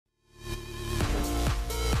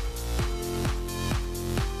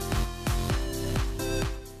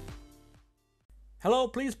Hello,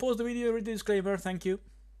 please pause the video, read the disclaimer, thank you.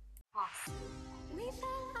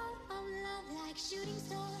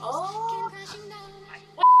 Oh. What is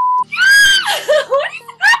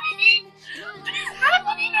happening? What is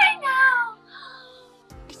happening right now?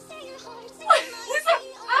 What is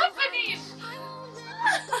happening?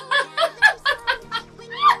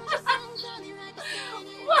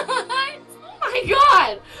 What? Oh my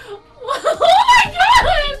god! Oh my god!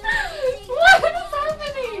 What is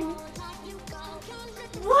happening?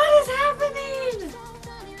 What is happening?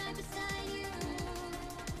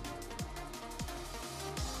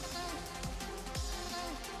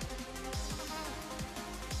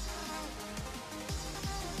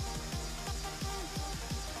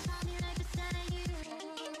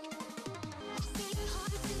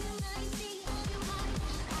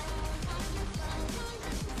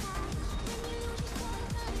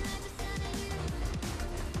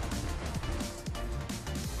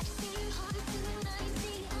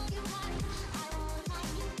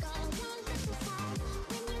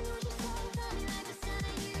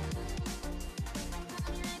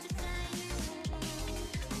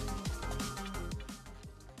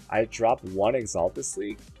 I dropped one Exalt this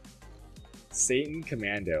league. Satan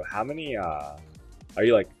Commando. How many are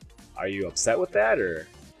you upset with that, or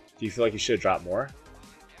do you feel like you should have dropped more?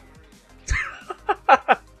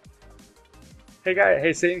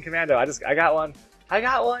 Hey Satan Commando, I got one. I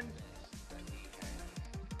got one.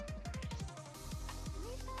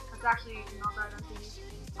 That's actually not bad on TV.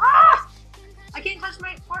 Ah! I can't touch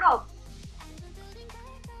my portal.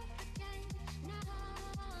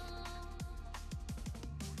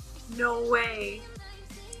 No way.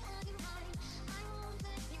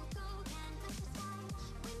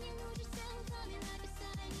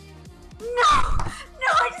 No! No,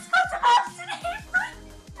 I just got to accident!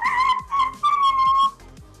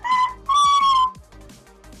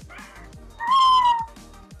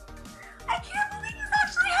 I can't believe this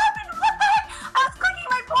actually happened! What the heck? I was clicking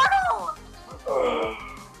my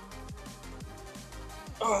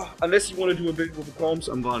portal! Unless you want to do a bit with the comms,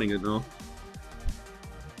 I'm banning it now.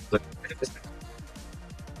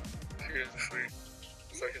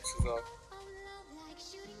 Soll ich jetzt sagen?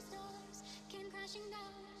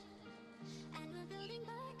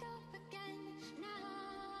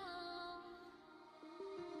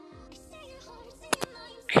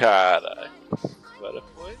 Caralho, agora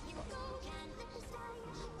foi.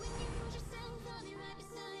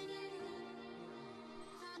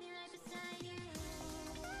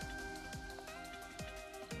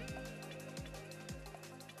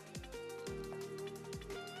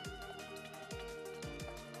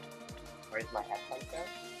 Where's my headphones go?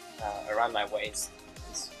 Around my waist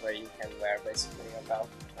is where you can wear basically a belt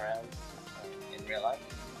around in real life.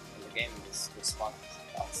 In the game, this spot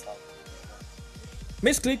belt stuff.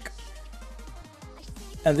 Misclick!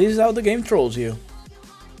 And this is how the game trolls you.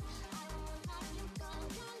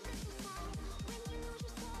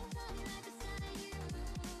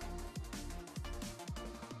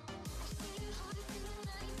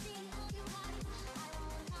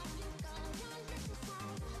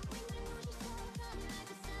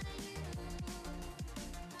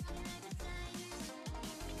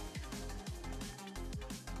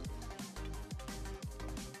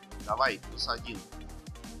 Давай, плюс один.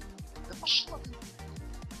 Да пошла ты.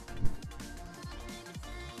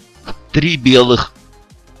 3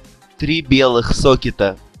 белых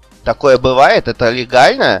сокета. Такое бывает? Это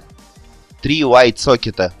легально? 3 white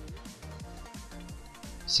сокета.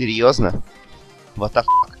 Серьезно? What the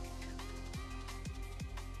fuck?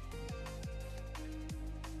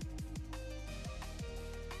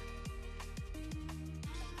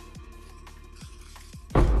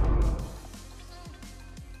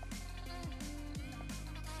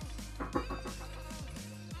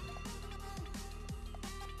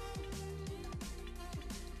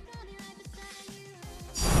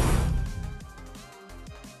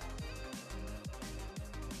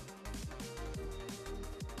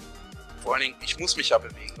 Vor allen Dingen, ich muss mich ja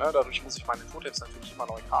bewegen, ne? Dadurch muss ich meine Totems natürlich immer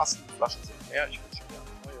neu casten, die Flaschen sind leer, ich will schon wieder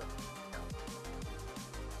neue.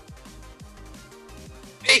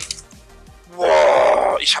 Ja. Ey!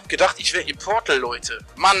 Boah, ich hab gedacht, ich wäre im Portal, Leute.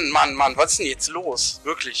 Mann, was ist denn jetzt los?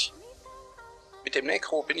 Wirklich. Mit dem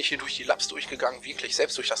Necro bin ich hier durch die Labs durchgegangen, wirklich,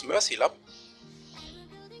 selbst durch das Mercy Lab.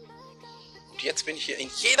 Und jetzt bin ich hier in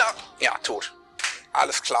jeder... Ja, tot.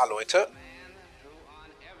 Alles klar, Leute.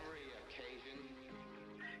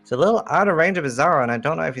 It's a little out of range of Bizarro, and I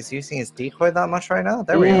don't know if he's using his decoy that much right now.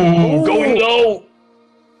 There we go. Ooh, going low!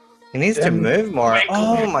 He needs to move more.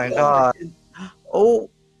 Oh my god. Oh.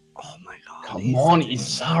 Oh my god. Come on,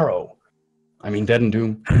 Isaro. I mean, Dead and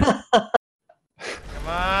Doom. Come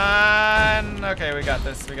on. Okay. okay. We got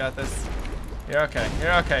this. We got this. You're okay.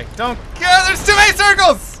 You're okay. Don't. Yeah, there's too many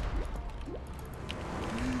circles.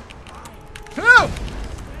 No!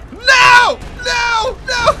 No! No!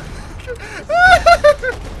 No!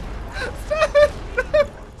 Stop it!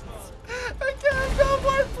 I can't have no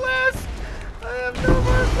more flash! I have no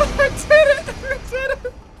more flash! I did it! I did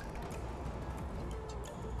it!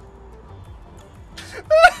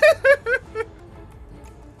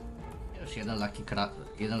 Już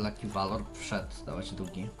jeden lucky valor wszedł dawać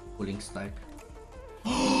długi pulling stack.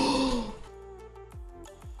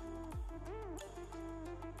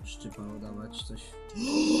 Szczypało dawać coś.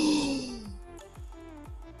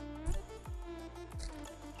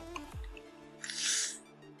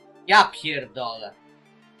 Ja pierdolę.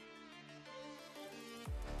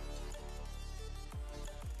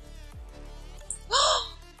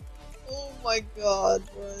 Oh my god,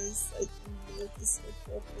 Bryce. I didn't do this so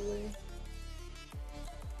properly.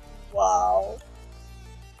 Wow.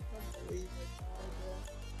 I can't believe it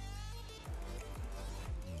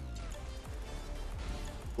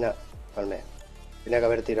now, No, palmé. Tenía que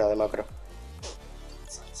haber tirado de macro.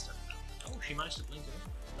 Oh, she managed to blink it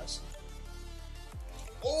in. That's...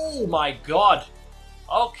 Oh my god!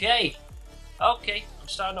 Okay. Okay, I'm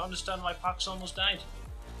starting to understand why Pax almost died.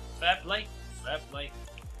 Fair play. Fair play.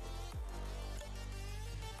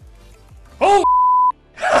 Oh!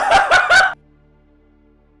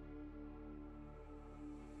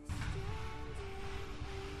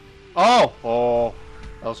 Oh! Oh!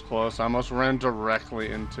 That was close. I almost ran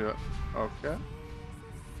directly into it. Okay.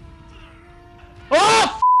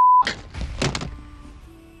 Oh!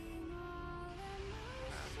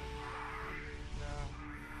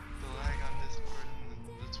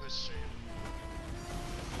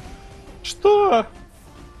 Что?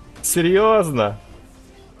 Серьезно?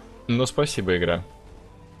 Ну спасибо, игра.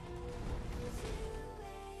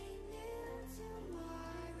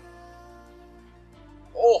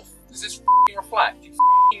 Oh, does this f***ing reflect? You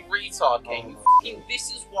f***ing retard, King. You f***ing...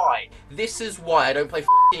 This is why. This is why I don't play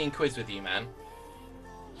f***ing quiz with you, man.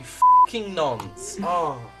 You f***ing nonce.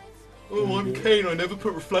 Oh. Oh, I'm Kane. I never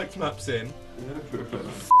put reflect maps in. You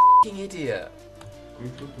f***ing idiot. What are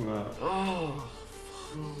you talking about? Oh.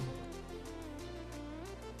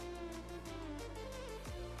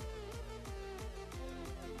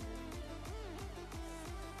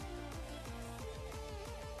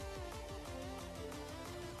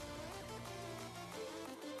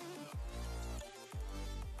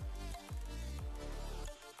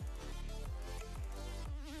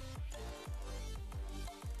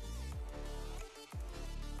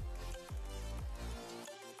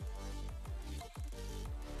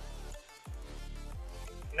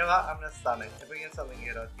 You know what? I'm gonna stun it. If we get something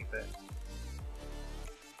good, I'll keep it.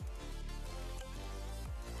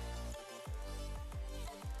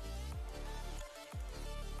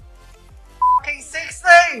 Fucking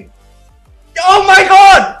 16! Oh my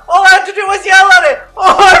god! All I had to do was yell at it!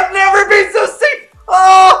 Oh, I've never been so sick!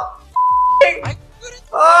 Oh!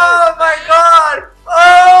 Oh my god!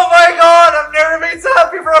 Oh my god! I've never been so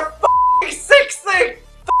happy for a fucking 16!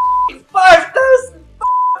 Fucking 5,000!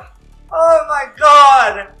 Oh my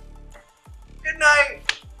god! Good night!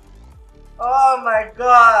 Oh my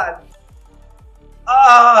god!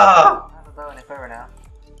 Ah! I haven't gone any further now.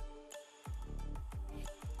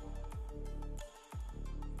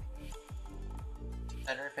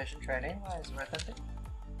 Better efficient training? Why is it worth it?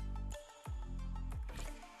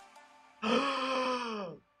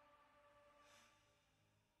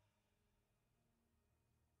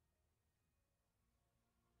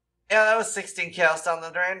 Yeah, that was 16 kills down the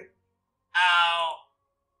drain. Ow.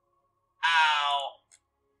 Ow.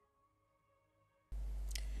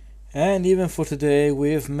 And even for today,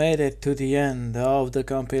 we've made it to the end of the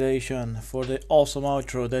compilation for the awesome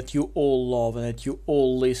outro that you all love and that you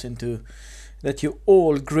all listen to, that you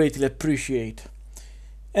all greatly appreciate.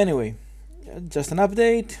 Anyway, just an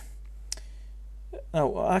update.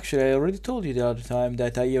 No, actually, I already told you the other time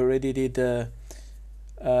that I already did the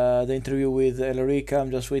interview with Elrica.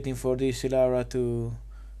 I'm just waiting for this Ilara to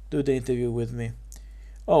do the interview with me.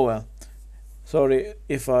 Oh well. Sorry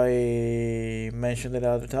if I mentioned it the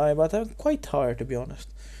other time, but I'm quite tired, to be honest.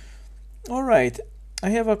 Alright, I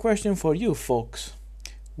have a question for you folks.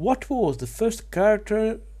 What was the first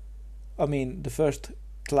character, the first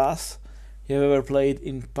class you have ever played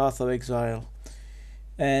in Path of Exile?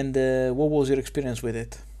 And what was your experience with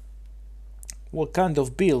it? What kind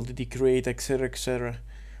of build did you create, etc, etc?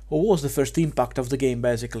 What was the first impact of the game,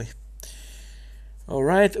 basically?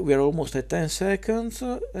 Alright, we are almost at 10 seconds,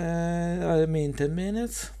 10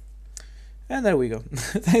 minutes. And there we go.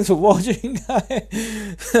 Thanks for watching.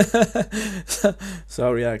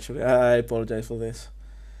 Sorry, actually, I apologize for this.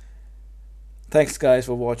 Thanks guys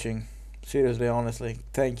for watching. Seriously, honestly,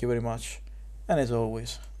 thank you very much. And as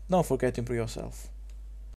always, don't forget to improve yourself.